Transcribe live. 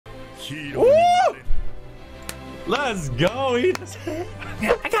Let's go.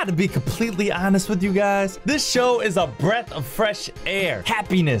 I gotta be completely honest with you guys. This show is a breath of fresh air.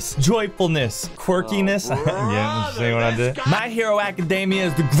 Happiness, joyfulness, quirkiness. Yeah, see what I did? My Hero Academia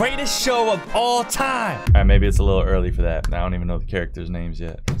is the greatest show of all time. All right, maybe it's a little early for that. I don't even know the characters' names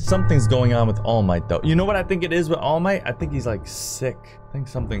yet. Something's going on with All Might, though. You know what I think it is with All Might? I think he's like sick. I think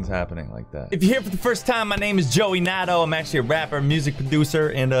something's happening like that. If you're here for the first time, my name is Joey Nato. I'm actually a rapper, music producer,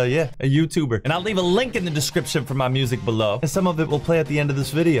 and yeah, a YouTuber. And I'll leave a link in the description for my music below. And some of it will play at the end of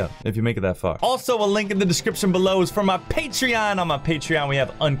this video, if you make it that far. Also, a link in the description below is for my Patreon. On my Patreon, we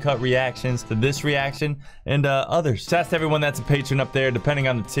have uncut reactions to this reaction and others. Shout out to everyone that's a patron up there. Depending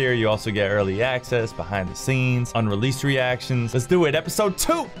on the tier, you also get early access, behind the scenes, unreleased reactions. Let's do it. Episode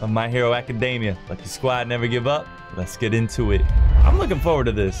 2 of My Hero Academia. Lucky Squad, never give up. Let's get into it. I'm looking forward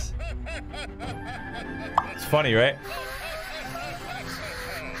to this. It's funny, right?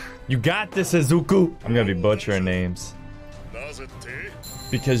 You got this, Izuku. I'm gonna be butchering names.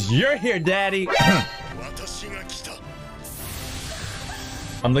 Because you're here, Daddy.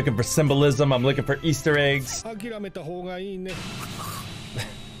 I'm looking for symbolism. I'm looking for Easter eggs.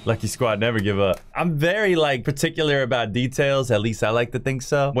 Lucky Squad, never give up. I'm very like particular about details. At least I like to think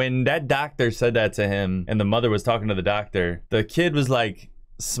so. When that doctor said that to him and the mother was talking to the doctor, the kid was like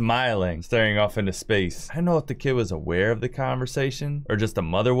smiling, staring off into space. I don't know if the kid was aware of the conversation or just the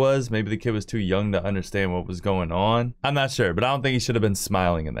mother was. Maybe the kid was too young to understand what was going on. I'm not sure, but I don't think he should have been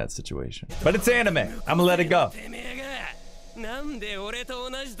smiling in that situation. But it's anime. I'm gonna let it go.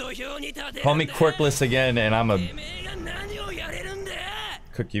 Call me quirkless again and I'm a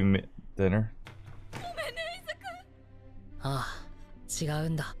cook you dinner.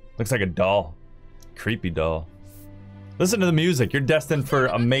 Looks like a doll. Creepy doll. Listen to the music. You're destined for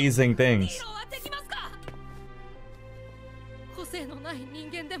amazing things.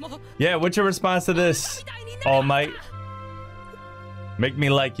 Yeah, what's your response to this, All Might? Make me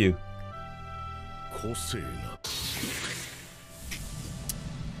like you.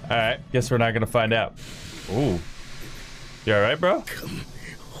 Alright, guess we're not gonna find out. Ooh. You alright, bro?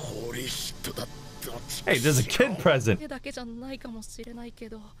 Hey, there's a kid present.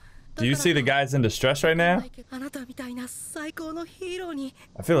 Do you see the guys in distress right now?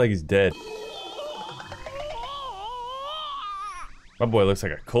 I feel like he's dead. My boy looks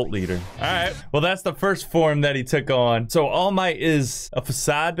like a cult leader. Alright, well that's the first form that he took on. So All Might is a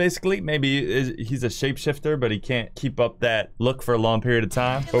facade basically. Maybe he's a shapeshifter, but he can't keep up that look for a long period of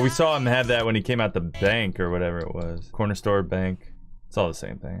time. But we saw him have that when he came out the bank or whatever it was. Corner store, bank. It's all the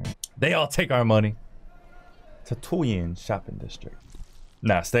same thing. They all take our money. Tatoyan shopping district.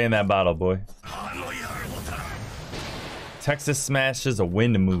 Nah, stay in that bottle, boy. Texas Smash is a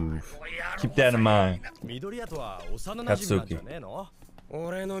wind move. Keep that in mind. Katsuki.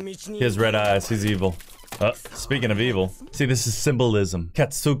 He has red eyes. He's evil. Speaking of evil, see, this is symbolism.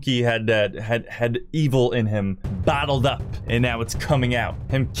 Katsuki had evil in him, bottled up, and now it's coming out.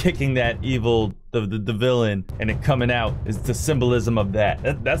 Him kicking that evil, the villain, and it coming out is the symbolism of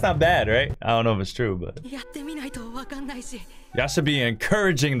that. That's not bad, right? I don't know if it's true, but y'all should be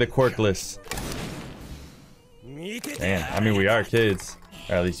encouraging the quirkless. Damn, I mean, we are kids.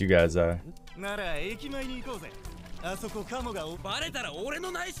 Or at least you guys are.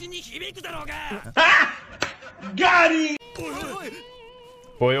 Got him!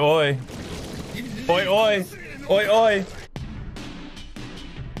 Oi oi. Oi oi. Oi oi.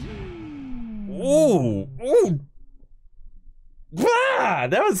 Ooh. Ooh. Ah,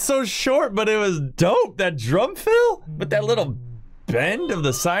 that was so short, but it was dope. That drum fill with that little bend of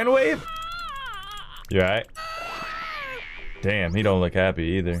the sine wave. You alright? Damn, he don't look happy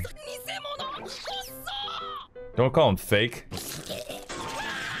either. Don't call him fake.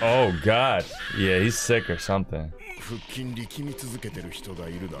 Oh god. Yeah, he's sick or something.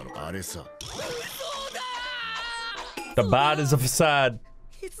 The bot is a facade.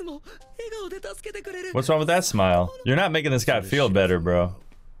 What's wrong with that smile? You're not making this guy feel better, bro.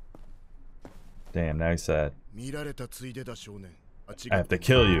 Damn, now he's sad. I have to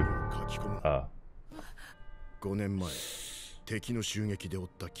kill you. Oh.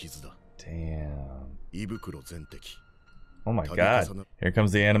 Damn. Oh my god. Here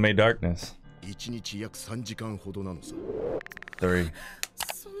comes the anime darkness. 3.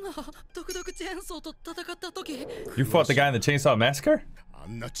 You fought the guy in the Chainsaw Massacre?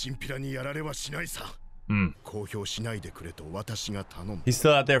 He's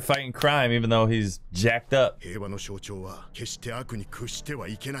still out there fighting crime even though he's jacked up.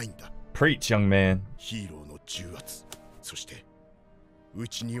 Preach, young man.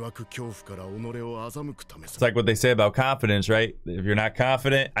 It's like what they say about confidence, right? If you're not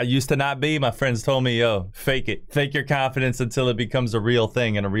confident, I used to not be. My friends told me, yo, fake it. Fake your confidence until it becomes a real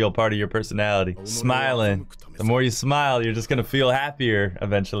thing and a real part of your personality. Smiling. The more you smile, you're just gonna feel happier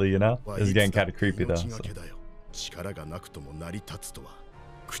eventually, you know? This is getting kind of creepy though. So.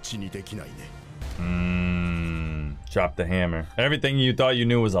 Drop the hammer. Everything you thought you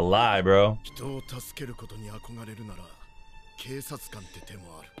knew was a lie, bro.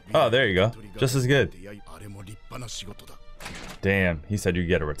 Oh, there you go. Just as good. Damn, he said you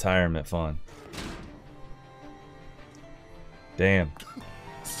get a retirement fund. Damn.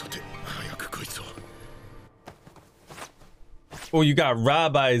 Oh, you got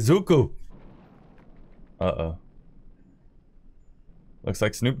robbed by Izuku. Uh-oh. Looks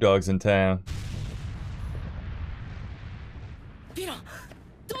like Snoop Dogg's in town.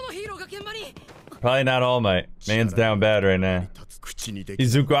 Probably not All Might. Man's down bad right now.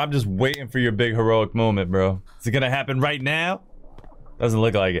 Izuku, I'm just waiting for your big heroic moment, bro. Is it gonna happen right now? Doesn't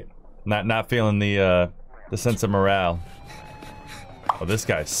look like it. Not feeling the sense of morale. Oh, this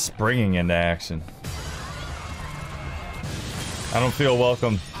guy's springing into action. I don't feel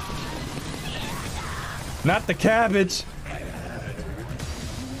welcome. Not the cabbage.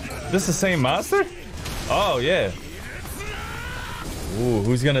 This the same monster? Oh, yeah. Ooh,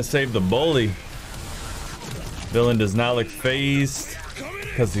 who's gonna save the bully? Villain does not look phased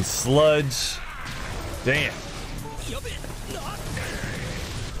because he's sludge. Damn.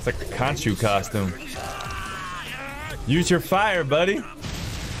 It's like the Khonshu costume. Use your fire, buddy.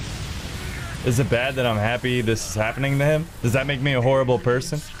 Is it bad that I'm happy this is happening to him? Does that make me a horrible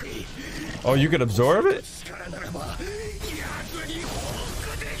person? Oh, you could absorb it?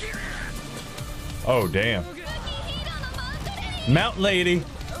 Oh, damn. Mount Lady.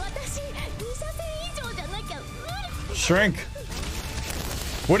 Shrink.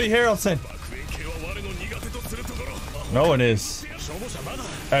 Woody Harrelson. No one is.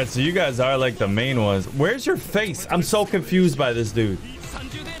 Alright, so you guys are like the main ones. Where's your face? I'm so confused by this dude.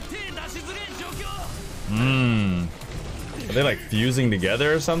 Are they like fusing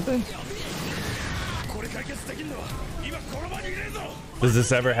together or something? Does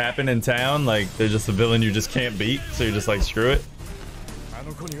this ever happen in town? Like, there's just a villain you just can't beat, so you're just like, screw it?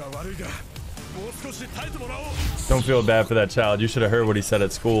 Don't feel bad for that child. You should have heard what he said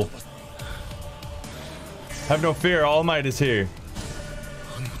at school. Have no fear, All Might is here.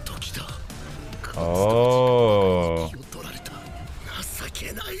 Oh.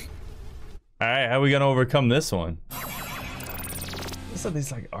 Alright, how are we gonna overcome this one? Listen to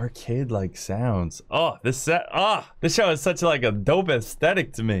these like arcade-like sounds. Oh, this show is such like a dope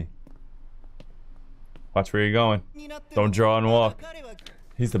aesthetic to me. Watch where you're going. Don't draw and walk.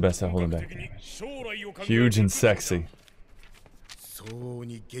 He's the best at holding back damage. Huge and sexy.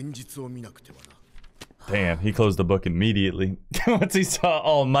 Damn, he closed the book immediately. Once he saw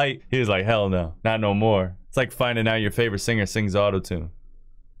All Might, he was like, hell no, not no more. It's like finding out your favorite singer sings autotune.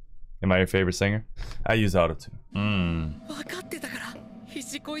 Am I your favorite singer? I use autotune.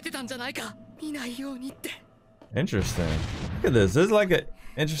 Interesting. Look at this. This is like an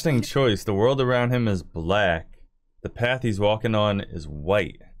interesting choice. The world around him is black. The path he's walking on is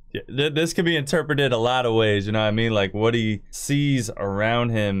white. Yeah, this could be interpreted a lot of ways, you know what I mean? Like what he sees around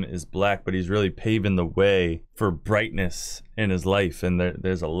him is black, but he's really paving the way for brightness in his life, and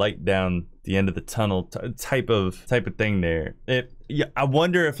there's a light down the end of the tunnel type of thing there. Yeah, I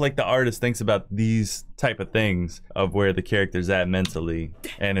wonder if like the artist thinks about these type of things of where the character's at mentally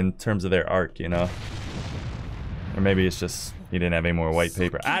and in terms of their arc, you know? Or maybe it's just he didn't have any more white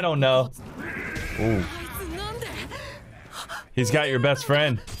paper. I don't know. Ooh. He's got your best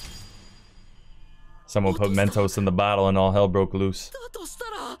friend. Someone put Mentos in the bottle and all hell broke loose.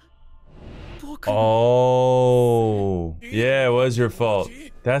 Oh, yeah, it was your fault.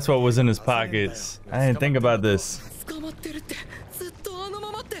 That's what was in his pockets. I didn't think about this.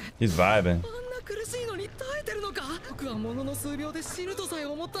 He's vibing.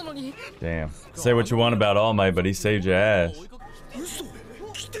 Damn. Say what you want about All Might, but he saved your ass.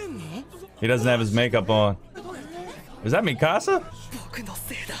 He doesn't have his makeup on. Is that Mikasa?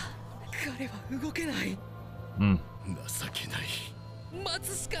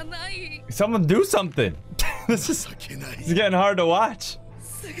 Someone do something. This is getting hard to watch.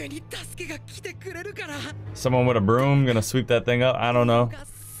 Someone with a broom gonna sweep that thing up? I don't know.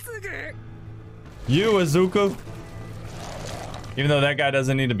 You, Izuku. Even though that guy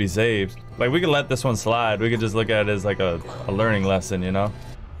doesn't need to be saved. Like, we could let this one slide. We could just look at it as like a learning lesson, you know?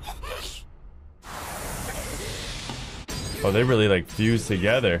 Oh, they really like fuse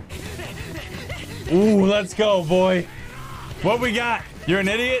together. Ooh, let's go, boy. What we got? You're an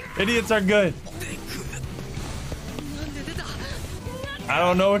idiot? Idiots are good. I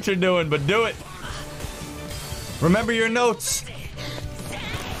don't know what you're doing, but do it. Remember your notes.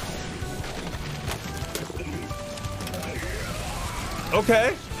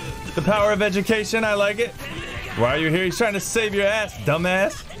 Okay. The power of education, I like it. Why are you here? He's trying to save your ass,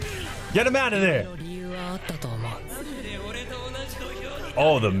 dumbass. Get him out of there.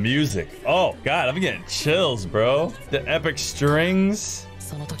 Oh, the music. Oh, God, I'm getting chills, bro. The epic strings.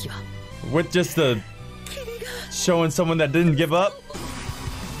 With just the showing someone that didn't give up.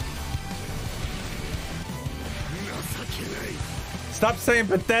 Stop saying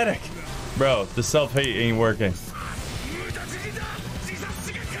pathetic. Bro, the self-hate ain't working.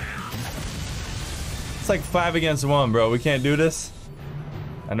 It's like 5 against 1, bro. We can't do this.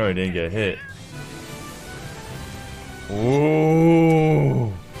 I know he didn't get hit.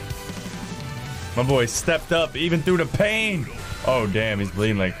 Ooh. My boy stepped up even through the pain. Oh, damn. He's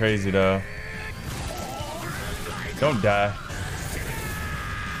bleeding like crazy, though. Don't die.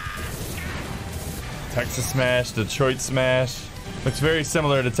 Texas Smash, Detroit Smash. Looks very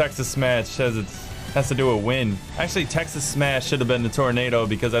similar to Texas Smash. Says it has to do with wind. Actually, Texas Smash should have been the Tornado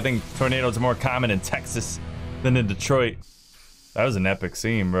because I think tornadoes are more common in Texas than in Detroit. That was an epic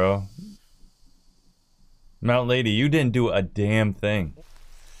scene, bro. Mount Lady, you didn't do a damn thing.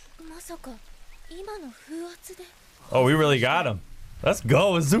 Oh, we really got him. Let's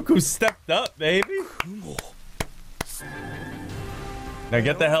go. Izuku stepped up, baby. Now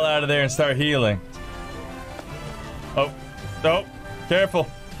get the hell out of there and start healing. Oh, oh, careful.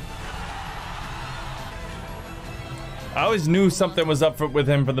 I always knew something was up with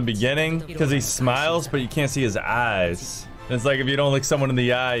him from the beginning because he smiles, but you can't see his eyes. It's like if you don't look someone in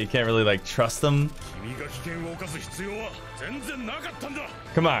the eye, you can't really like trust them.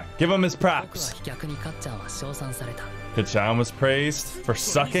 Come on, give him his props. Kachan was praised for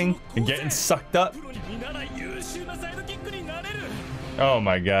sucking and getting sucked up. Oh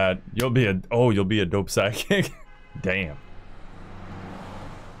my God, you'll be a dope sidekick. Damn.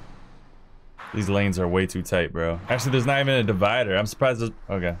 These lanes are way too tight, bro. Actually, there's not even a divider. I'm surprised there's...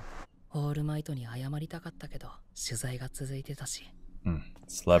 Okay.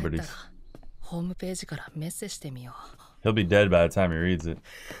 Celebrities. He'll be dead by the time he reads it.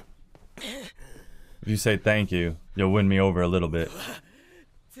 If you say thank you, you'll win me over a little bit.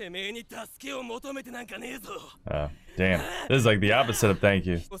 Oh, damn. This is like the opposite of thank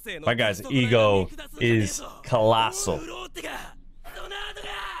you. My guy's ego is colossal.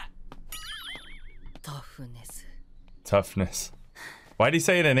 Toughness. Why'd he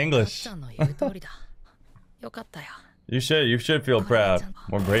say it in English? You should feel proud.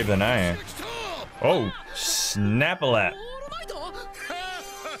 More brave than I am. Oh, snap-a-lap.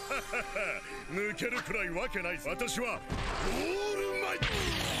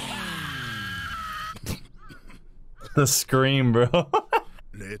 The scream, bro.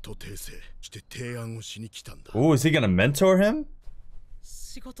 Ooh, is he gonna mentor him?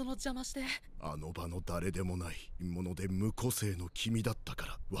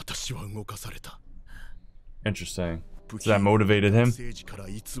 Interesting. So that motivated him?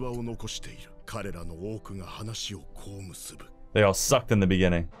 They all sucked in the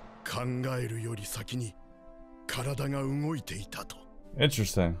beginning.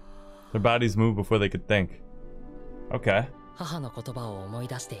 Interesting. Their bodies move before they could think. Okay.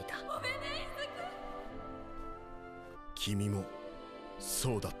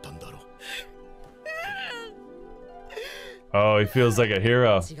 Oh, he feels like a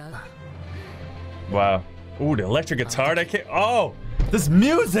hero. Wow. Ooh, the electric guitar that came. Oh, this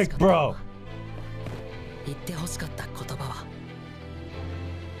music, bro.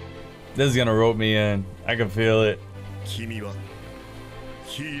 This is gonna rope me in. I can feel it.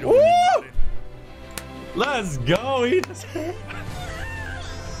 Woo! Let's go.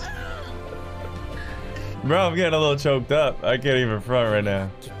 Bro, I'm getting a little choked up. I can't even front right now.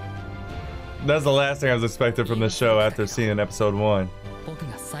 That's the last thing I was expecting from the show after seeing episode 1.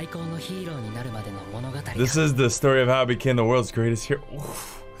 This is the story of how I became the world's greatest hero.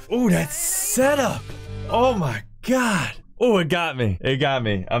 Ooh, that setup. Oh my God. Oh, it got me. It got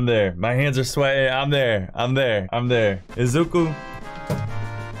me. I'm there. My hands are sweating. I'm there. I'm there. I'm there. Izuku.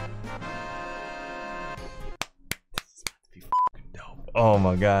 Oh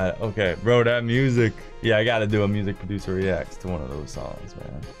my God. Okay, bro, that music. Yeah, I gotta do a music producer reacts to one of those songs,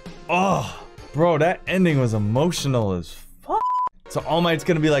 man. Oh, bro, that ending was emotional as fuck. So All Might's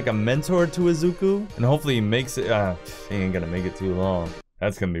gonna be like a mentor to Izuku, and hopefully he makes it. He ain't gonna make it too long.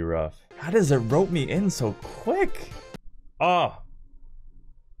 That's gonna be rough. How does it rope me in so quick? Oh.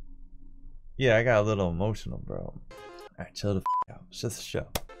 Yeah, I got a little emotional, bro. right, chill the f out. It's just a show.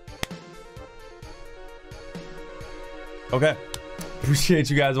 Okay. Appreciate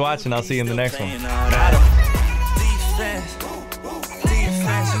you guys watching. I'll see you in the next one. Defense,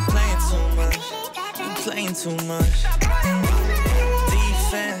 you playing too much. You playing too much.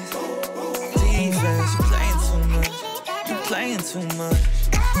 Defense, you playing too much. You playing too much.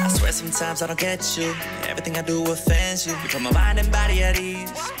 I swear sometimes I don't get you. Everything I do offends you. You put my mind and body at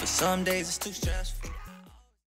ease, but some days it's too stressful.